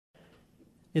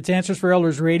It's Answers for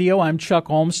Elders Radio. I'm Chuck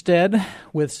Olmstead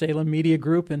with Salem Media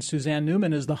Group, and Suzanne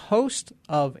Newman is the host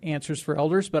of Answers for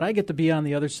Elders, but I get to be on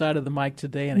the other side of the mic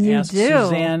today and ask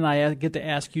Suzanne, I get to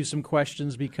ask you some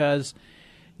questions because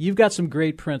you've got some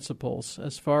great principles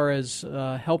as far as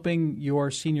helping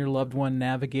your senior loved one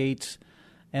navigate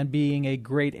and being a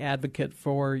great advocate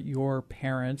for your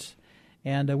parents.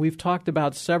 And we've talked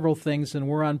about several things, and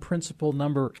we're on principle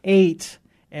number 8,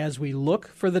 as we look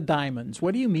for the diamonds.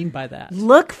 What do you mean by that?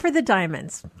 Look for the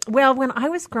diamonds. Well, when I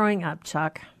was growing up,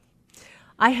 Chuck,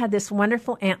 I had this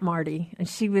wonderful Aunt Marty, and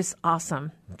she was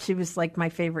awesome. She was like my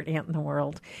favorite aunt in the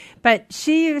world. But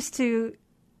she used to,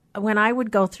 when I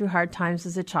would go through hard times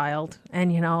as a child,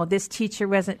 and, this teacher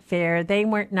wasn't fair, they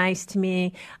weren't nice to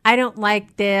me, I don't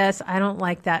like this, I don't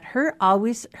like that,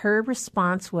 her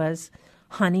response was,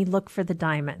 honey, look for the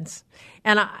diamonds.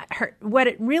 And what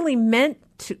it really meant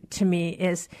to me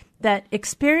is that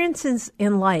experiences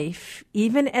in life,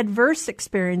 even adverse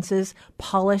experiences,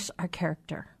 polish our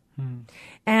character.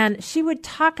 And she would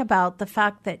talk about the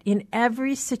fact that in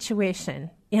every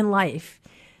situation in life,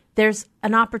 there's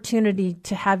an opportunity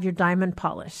to have your diamond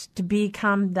polished, to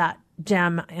become that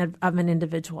gem of an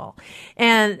individual.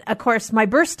 And of course, my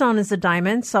birthstone is a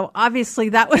diamond. So obviously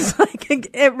that was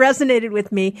it resonated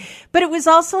with me. But it was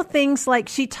also things like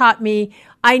she taught me,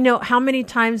 I know how many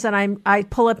times that I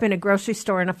pull up in a grocery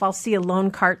store, and if I'll see a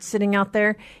loan cart sitting out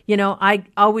there, I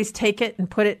always take it and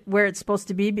put it where it's supposed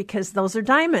to be because those are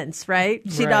diamonds, right?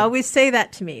 She'd always say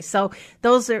that to me. So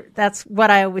that's what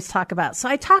I always talk about. So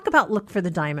I talk about look for the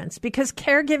diamonds because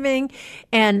caregiving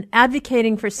and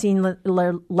advocating for senior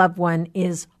loved one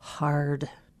is hard.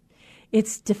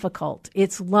 It's difficult.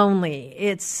 It's lonely.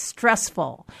 It's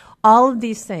stressful. All of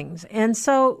these things. And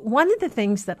so one of the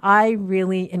things that I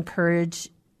really encourage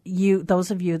you,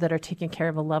 those of you that are taking care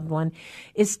of a loved one,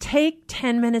 is take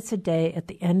 10 minutes a day at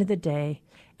the end of the day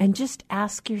and just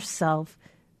ask yourself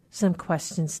some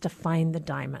questions to find the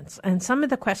diamonds. And some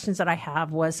of the questions that I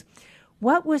have was,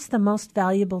 what was the most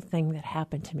valuable thing that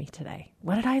happened to me today?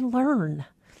 What did I learn?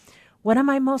 What am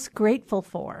I most grateful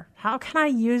for? How can I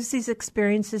use these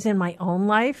experiences in my own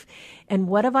life? And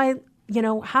what have I,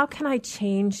 how can I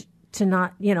change to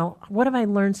not, what have I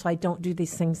learned so I don't do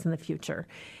these things in the future?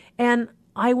 And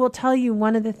I will tell you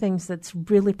one of the things that's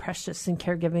really precious in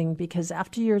caregiving, because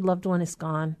after your loved one is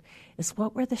gone, is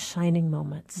what were the shining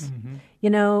moments?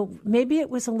 Mm-hmm. Maybe it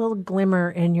was a little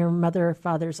glimmer in your mother or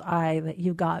father's eye that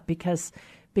you got because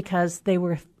they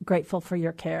were grateful for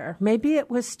your care. Maybe it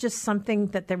was just something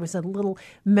that there was a little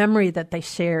memory that they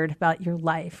shared about your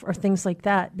life or things like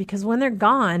that. Because when they're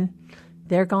gone,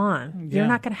 they're gone. Yeah. You're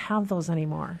not going to have those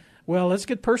anymore. Well, let's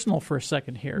get personal for a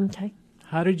second here. Okay.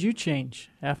 How did you change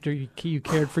after you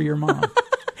cared for your mom?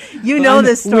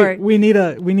 This story. We need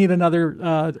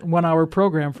another 1 hour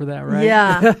program for that, right?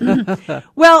 Yeah.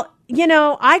 Well,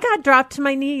 I got dropped to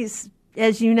my knees,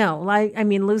 as you know.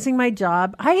 Losing my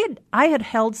job. I had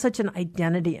held such an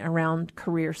identity around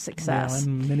career success.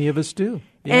 Yeah, and many of us do.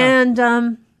 Yeah.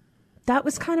 And that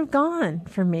was kind of gone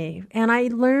for me. And I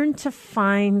learned to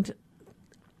find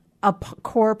a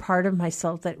core part of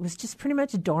myself that was just pretty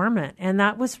much dormant. And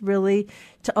that was really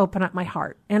to open up my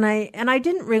heart. And I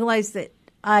didn't realize that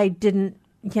I didn't,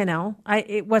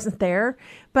 it wasn't there,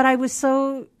 but I was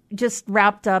so just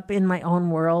wrapped up in my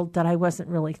own world that I wasn't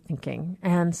really thinking.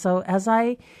 And so as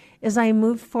I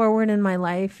moved forward in my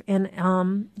life, and,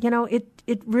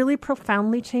 it really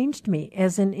profoundly changed me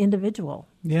as an individual.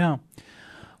 Yeah.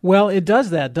 Well, it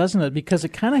does that, doesn't it? Because it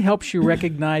kind of helps you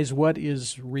recognize what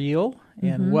is real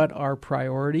and what are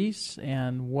priorities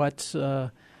and what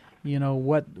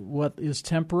is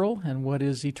temporal and what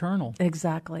is eternal.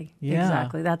 Exactly. Yeah.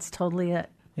 Exactly. That's totally it.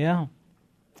 Yeah.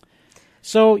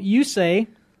 So you say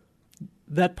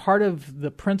that part of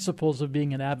the principles of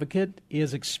being an advocate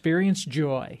is experience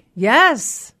joy.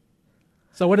 Yes.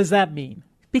 So what does that mean?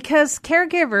 Because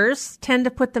caregivers tend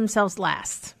to put themselves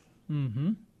last.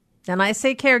 Mm-hmm. And I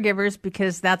say caregivers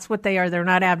because that's what they are. They're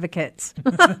not advocates.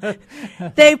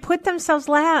 They put themselves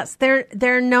last.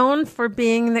 They're known for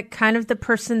being the kind of the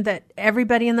person that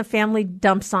everybody in the family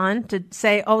dumps on to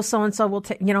say, oh, so-and-so will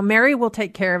take, Mary will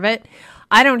take care of it.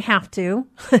 I don't have to.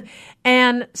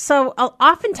 And so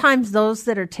oftentimes those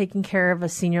that are taking care of a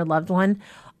senior loved one,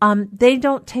 they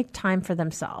don't take time for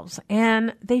themselves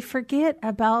and they forget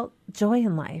about joy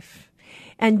in life.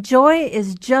 And joy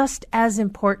is just as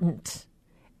important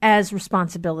as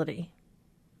responsibility.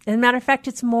 As a matter of fact,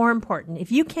 it's more important.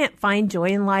 If you can't find joy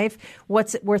in life,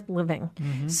 what's it worth living?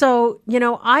 Mm-hmm. So,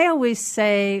 I always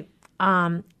say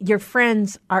your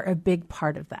friends are a big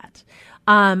part of that.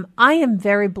 I am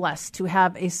very blessed to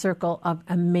have a circle of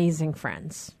amazing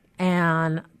friends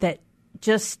and that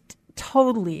just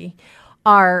totally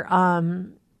are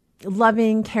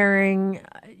loving, caring,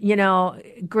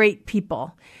 great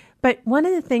people. But one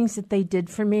of the things that they did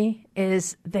for me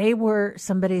is they were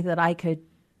somebody that I could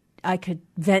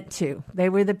vent to. They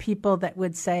were the people that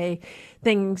would say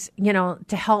things,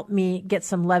 to help me get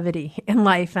some levity in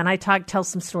life. And I tell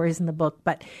some stories in the book.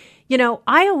 But,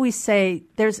 I always say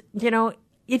there's,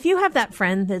 if you have that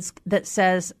friend that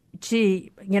says,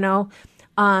 gee, Jean,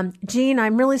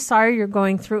 I'm really sorry you're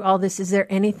going through all this. Is there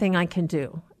anything I can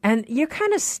do? And you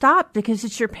kind of stop because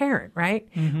it's your parent, right?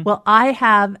 Mm-hmm. Well, I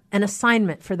have an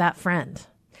assignment for that friend.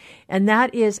 And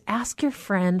that is ask your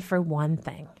friend for one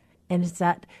thing. And it's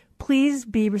that please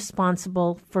be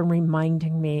responsible for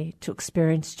reminding me to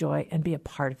experience joy and be a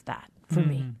part of that for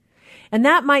me. And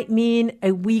that might mean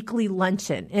a weekly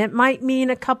luncheon. It might mean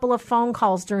a couple of phone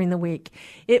calls during the week.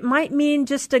 It might mean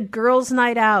just a girls'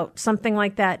 night out, something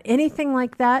like that. Anything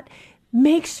like that,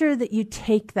 make sure that you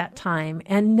take that time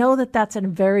and know that that's a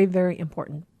very, very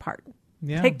important part.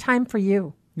 Yeah. Take time for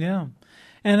you. Yeah.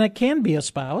 And it can be a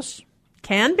spouse.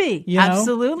 Can be.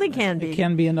 Absolutely can be. It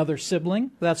can be another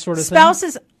sibling, that sort of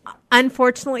Spouses,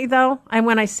 unfortunately, though, and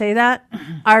when I say that,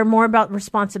 are more about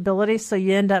responsibility. So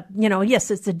you end up, yes,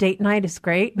 it's a date night. It's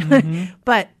great. Mm-hmm.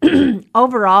 But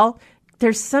overall,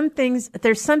 there's something,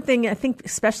 I think,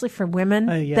 especially for women,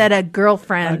 that a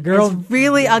girlfriend is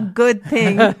really a good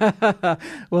thing.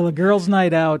 Well, a girl's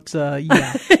night out,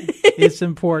 it's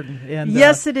important. And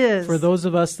yes, it is. For those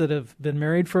of us that have been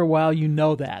married for a while,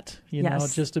 that.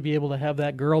 Just to be able to have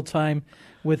that girl time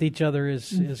with each other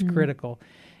is critical.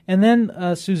 And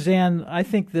then, Suzanne, I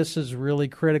think this is really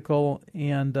critical,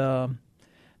 and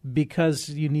because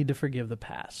you need to forgive the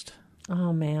past.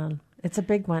 Oh, man. It's a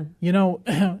big one.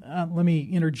 Let me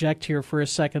interject here for a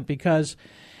second because,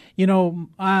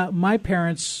 my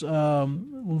parents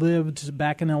lived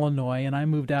back in Illinois, and I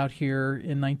moved out here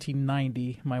in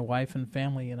 1990, my wife and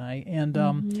family and I.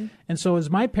 And so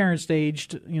as my parents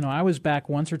aged, I was back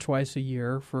once or twice a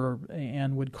year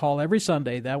and would call every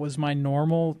Sunday. That was my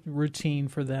normal routine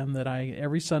for them, that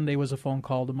every Sunday was a phone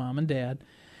call to mom and dad.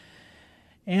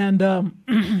 And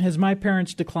as my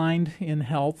parents declined in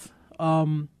health,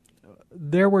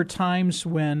 there were times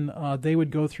when they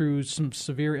would go through some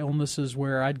severe illnesses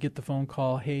where I'd get the phone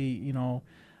call, hey,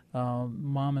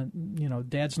 mom and,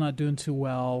 dad's not doing too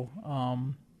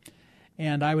well.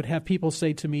 And I would have people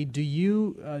say to me, do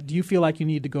you feel like you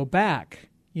need to go back?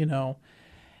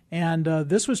 And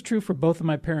this was true for both of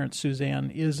my parents,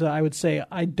 Suzanne, is I would say,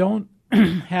 I don't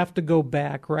have to go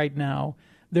back right now.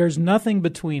 There's nothing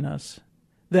between us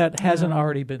that hasn't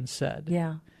already been said.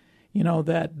 Yeah.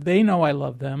 That they know I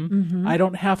love them. Mm-hmm. I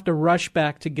don't have to rush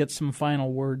back to get some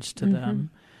final words to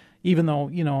them, even though,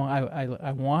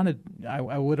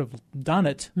 I would have done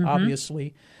it,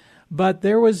 obviously. But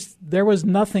there was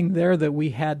nothing there that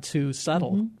we had to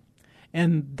settle. Mm-hmm.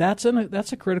 And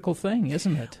that's a critical thing,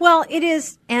 isn't it? Well, it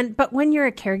is. But when you're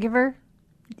a caregiver,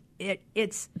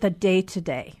 it's the day to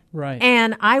day. Right.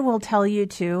 And I will tell you,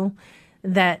 too,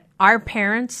 that our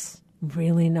parents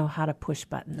really know how to push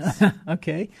buttons.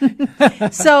 Okay.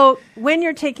 So when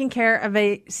you're taking care of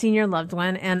a senior loved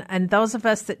one, and those of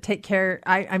us that take care,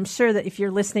 I'm sure that if you're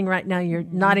listening right now, you're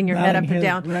nodding your head up or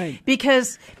down. Right.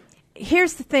 Because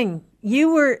here's the thing.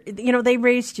 You were, they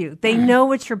raised you. They know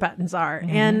what your buttons are.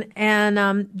 Mm-hmm.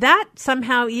 And that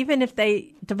somehow, even if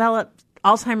they develop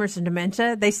Alzheimer's and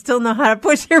dementia, they still know how to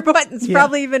push your buttons,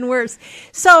 probably even worse.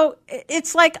 So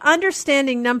it's like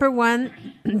understanding, number one,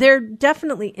 they're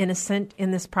definitely innocent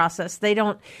in this process. They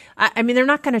don't, they're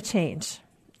not going to change.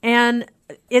 And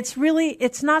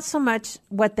it's not so much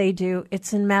what they do,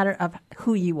 it's a matter of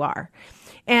who you are.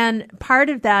 And part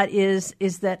of that is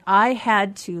that I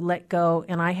had to let go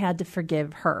and I had to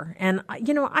forgive her. And,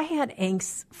 I had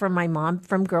angst from my mom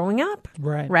from growing up.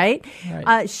 Right?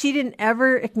 She didn't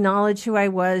ever acknowledge who I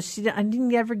was. I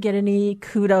didn't ever get any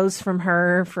kudos from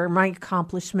her for my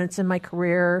accomplishments in my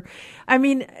career.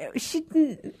 She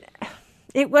didn't.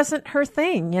 It wasn't her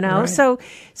thing, Right.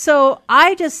 So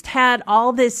I just had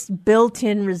all this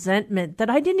built-in resentment that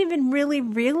I didn't even really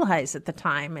realize at the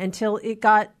time until it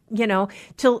got,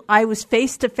 till I was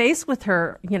face to face with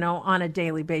her, on a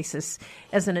daily basis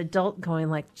as an adult going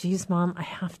like, geez, Mom, I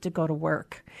have to go to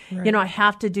work. Right. I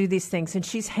have to do these things. And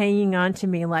she's hanging on to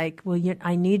me like, well,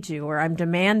 I need you, or I'm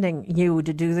demanding you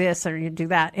to do this or you do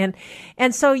that.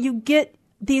 And so you get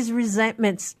these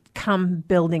resentments come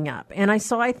building up. And I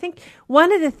think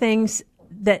one of the things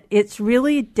that it's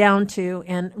really down to,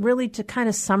 and really to kind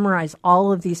of summarize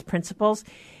all of these principles,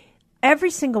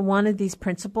 every single one of these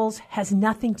principles has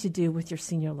nothing to do with your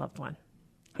senior loved one.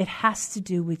 It has to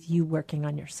do with you working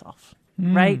on yourself.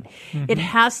 right? It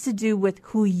has to do with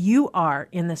who you are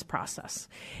in this process.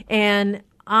 And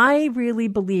I really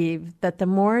believe that the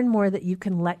more and more that you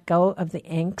can let go of the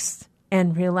angst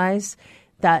and realize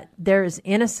that they're as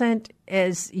innocent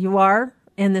as you are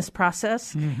in this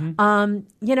process,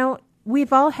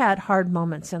 we've all had hard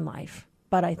moments in life.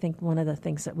 But I think one of the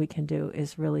things that we can do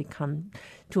is really come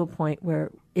to a point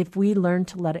where if we learn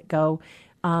to let it go,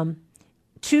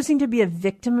 choosing to be a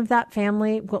victim of that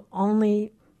family will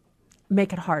only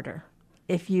make it harder.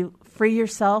 If you free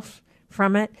yourself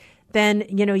from it, then,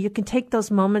 you can take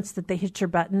those moments that they hit your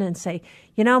button and say,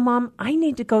 Mom, I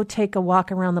need to go take a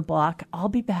walk around the block. I'll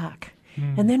be back.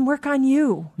 And then work on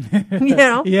you, during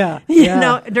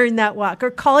that walk.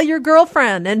 Or call your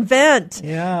girlfriend and vent.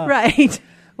 Yeah. Right.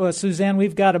 Well, Suzanne,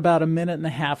 we've got about a minute and a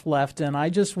half left, and I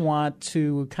just want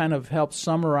to kind of help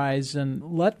summarize and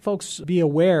let folks be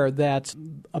aware that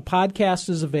a podcast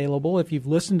is available. If you've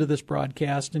listened to this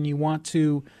broadcast and you want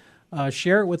to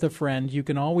share it with a friend, you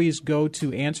can always go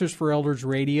to Answers for Elders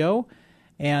Radio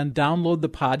and download the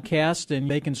podcast,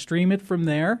 and they can stream it from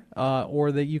there,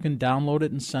 or that you can download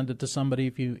it and send it to somebody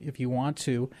if you want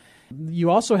to. You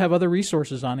also have other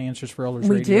resources on Answers for Elders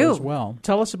Radio as well.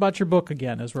 Tell us about your book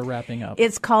again as we're wrapping up.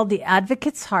 It's called The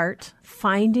Advocate's Heart,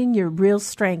 Finding Your Real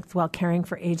Strength While Caring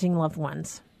for Aging Loved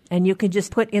Ones. And you can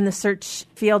just put in the search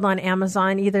field on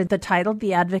Amazon either the title,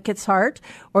 The Advocate's Heart,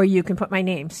 or you can put my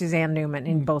name, Suzanne Newman.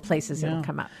 In both places it'll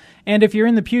come up. And if you're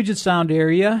in the Puget Sound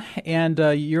area and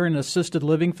you're in an assisted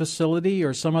living facility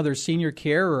or some other senior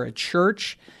care or a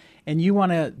church, and you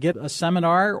want to get a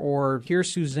seminar or hear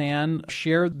Suzanne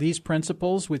share these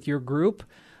principles with your group,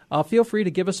 feel free to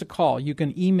give us a call. You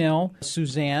can email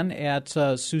Suzanne at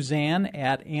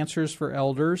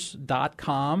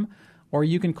suzanne@answersforelders.com, or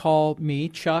you can call me,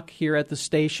 Chuck, here at the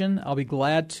station. I'll be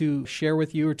glad to share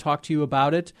with you or talk to you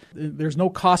about it. There's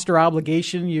no cost or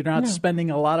obligation. You're not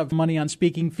spending a lot of money on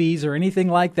speaking fees or anything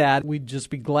like that. We'd just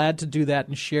be glad to do that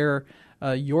and share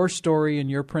your story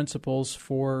and your principles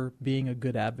for being a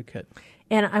good advocate.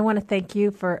 And I want to thank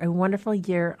you for a wonderful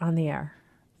year on the air.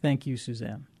 Thank you,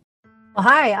 Suzanne. Well,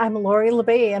 hi, I'm Lori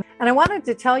LeBay, and I wanted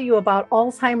to tell you about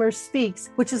Alzheimer's Speaks,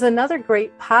 which is another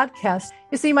great podcast.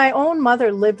 You see, my own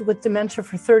mother lived with dementia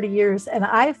for 30 years, and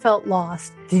I felt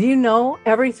lost. Did you know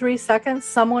every 3 seconds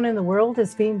someone in the world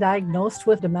is being diagnosed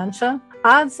with dementia?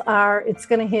 Odds are it's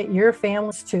going to hit your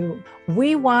families too.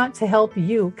 We want to help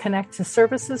you connect to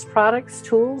services, products,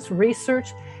 tools,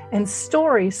 research, and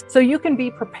stories so you can be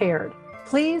prepared.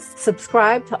 Please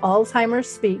subscribe to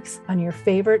Alzheimer's Speaks on your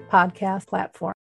favorite podcast platform.